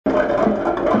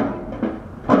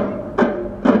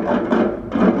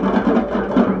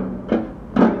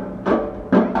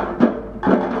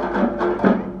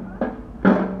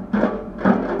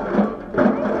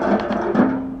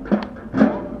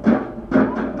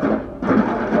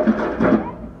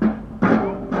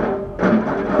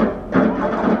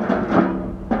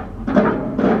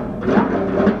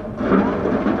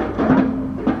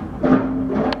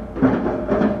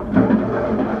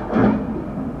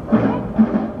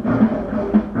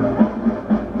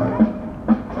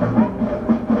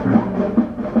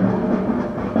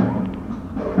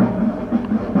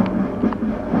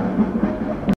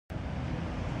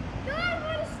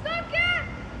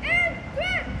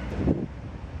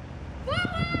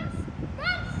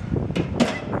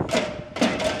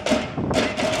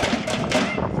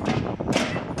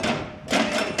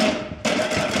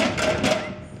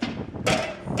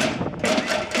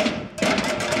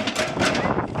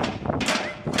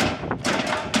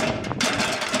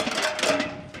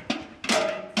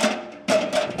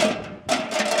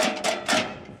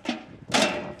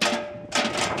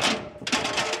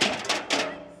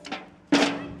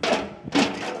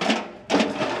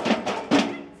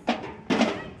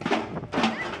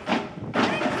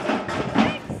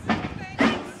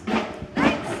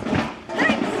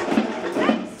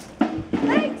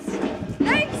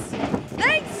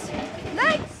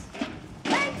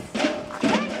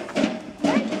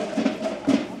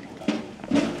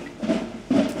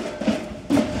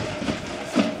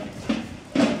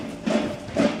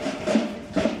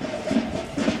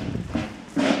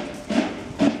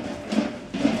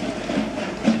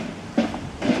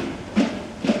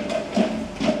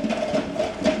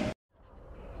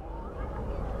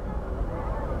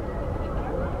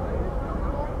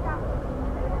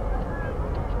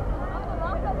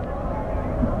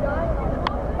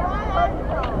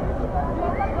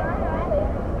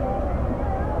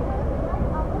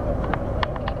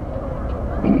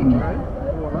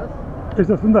Is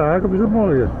dat vandaag of is dat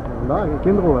morgen? Vandaag, in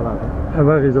kinderoverlaat. En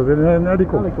waar is dat? In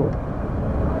Edikop?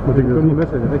 Moet ik dat niet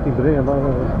missen, richting 3 en dan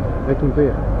richting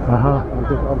 4. Aha. En dan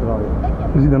tussen afdraaien.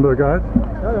 Die zien er leuk uit.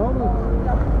 Ja, ja.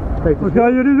 Wat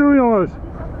gaan jullie doen, jongens?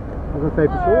 Nog een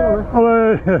 50 scholen, hè?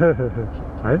 Allee.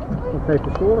 Hé? Nog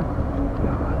 50 scholen. Ja,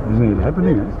 dat is een hele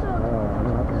happening, hè? Ja,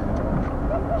 dat happening.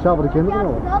 Zelf voor de kinderen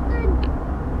wel.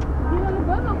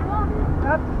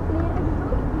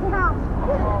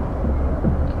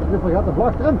 Hoeveel gaat de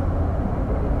vlag erin?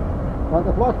 Gaat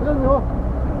de vlag erin, joh?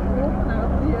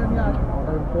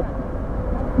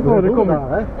 Oh, daar kom ik.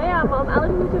 Hè? Ja, maar om 11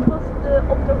 minuten was de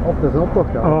optocht. Of het is een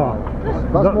optocht, ja. Ah,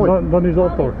 dat is mooi. Dan is de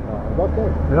optocht. Ja, dat is mooi.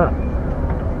 Ja. Ja,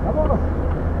 maar.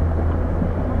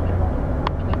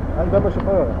 En ik ben mijn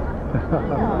chauffeur.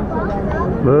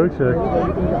 Leuk zeg.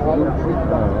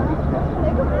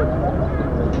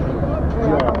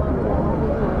 Ja,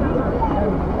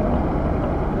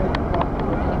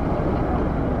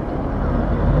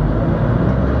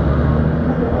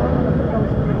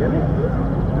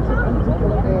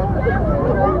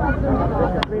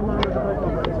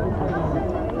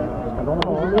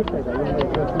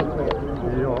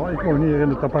 ik woon hier in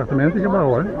het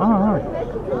appartementengebouw, hè. Ah.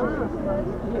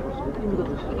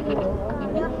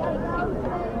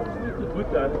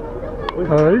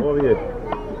 Hoi.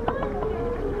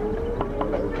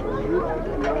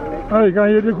 Hoi,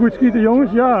 gaan jullie goed schieten,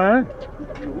 jongens? Ja, hè?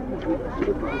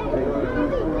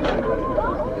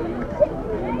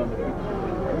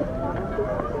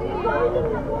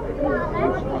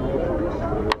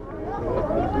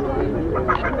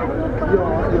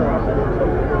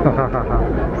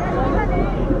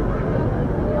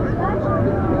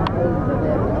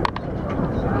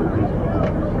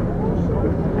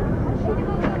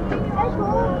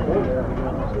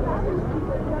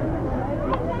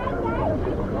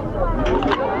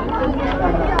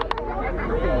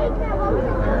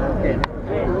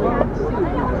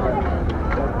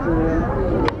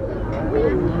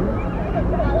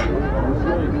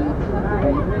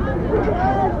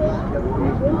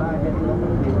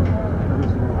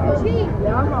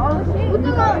 Ja, maar alles moet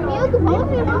er wel heel toevallig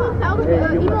weer van hetzelfde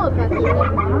e-mailadres.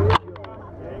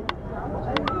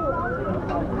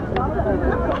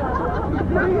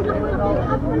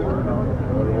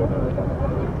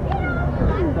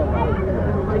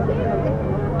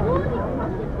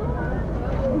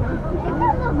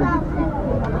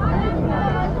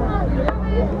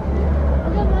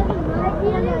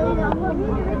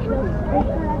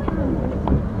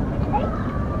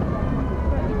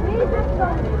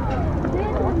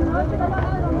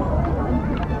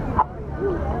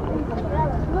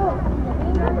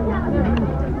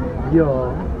 Ja.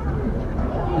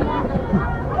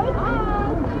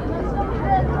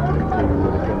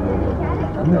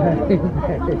 Nee.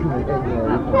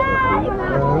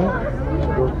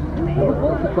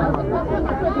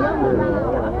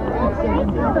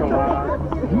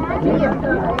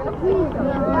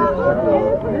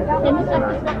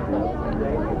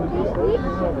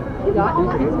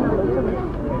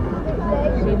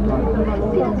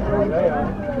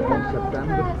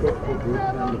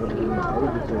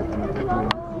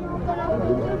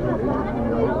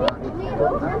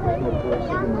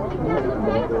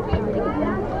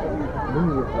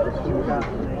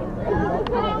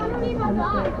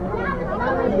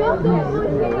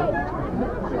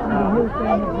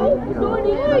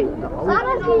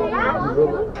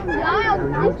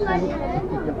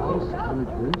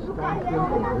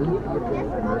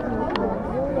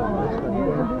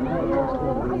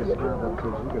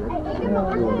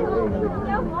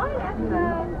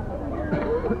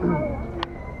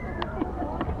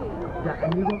 Ja, en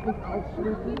nu wil ik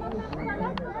afsluiten.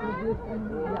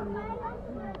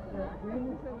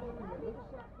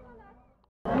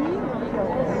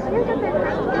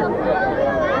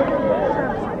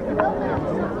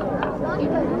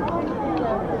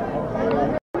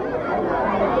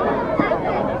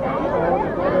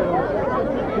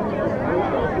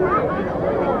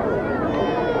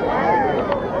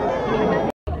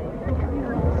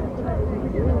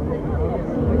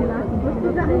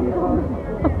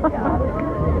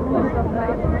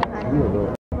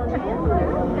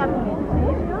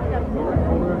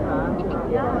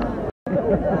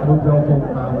 Ook welkom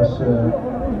namens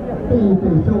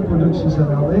PEP Filmproducties en L1.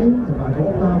 We maken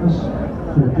opnames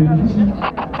voor de televisie.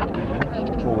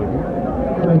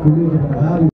 En mijn collega van de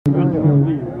radio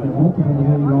en Hotte van de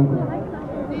radio.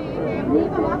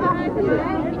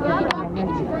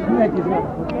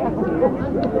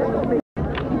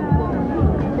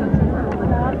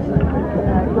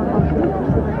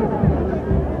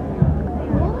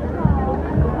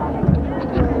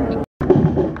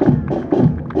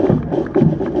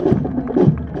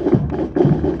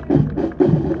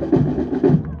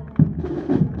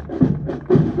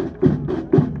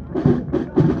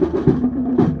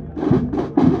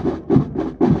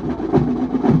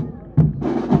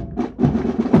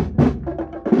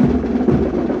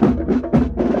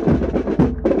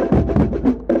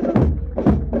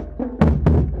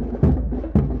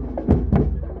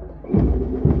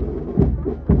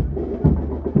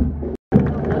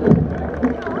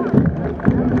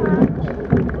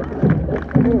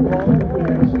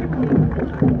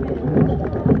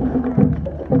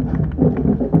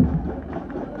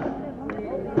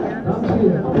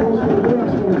 En applaus voor de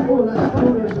winnaars van het voorles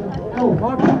 2011.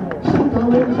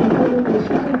 Stadhouders en Volenders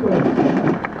Enkel.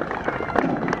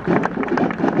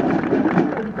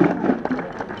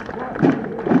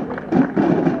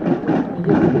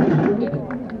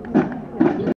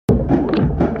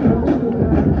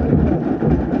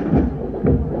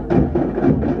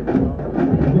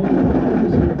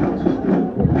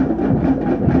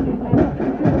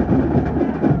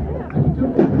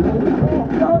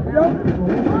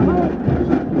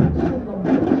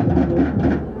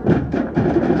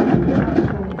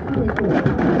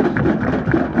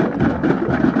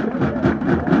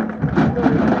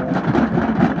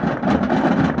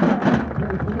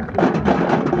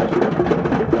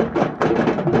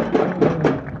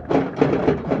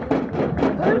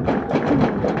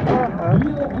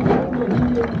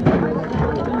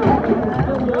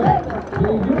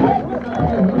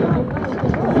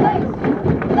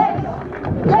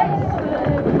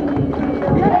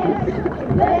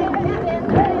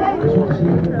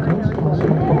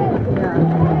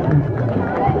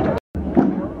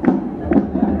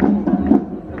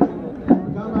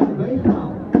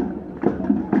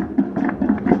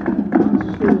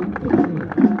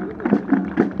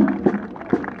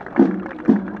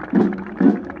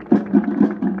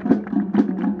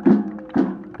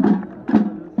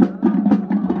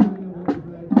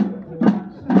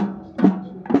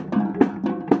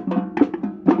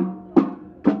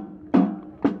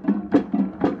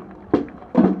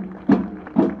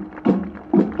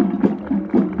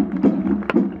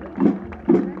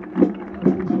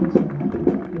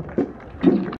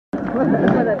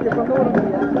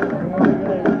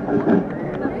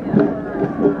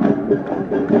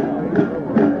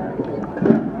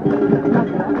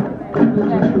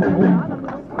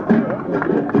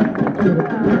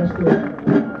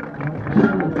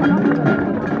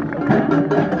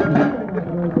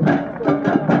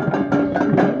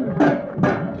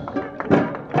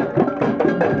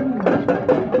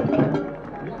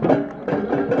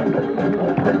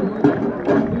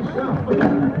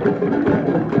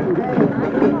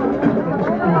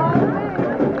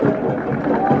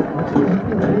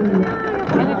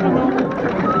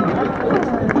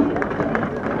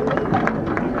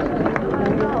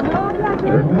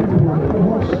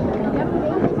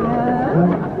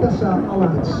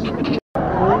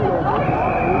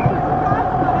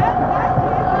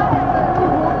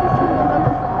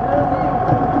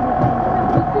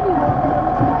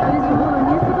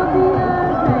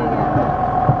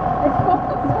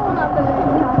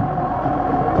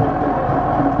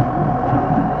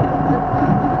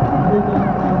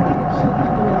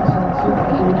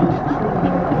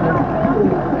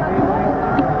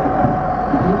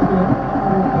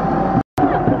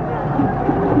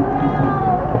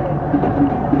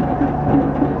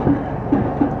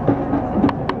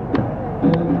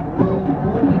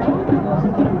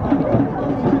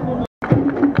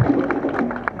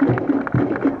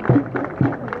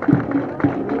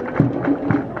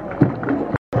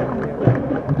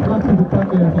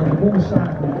 Van de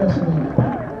commissaris,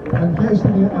 en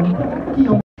Geestingen en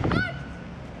Kian.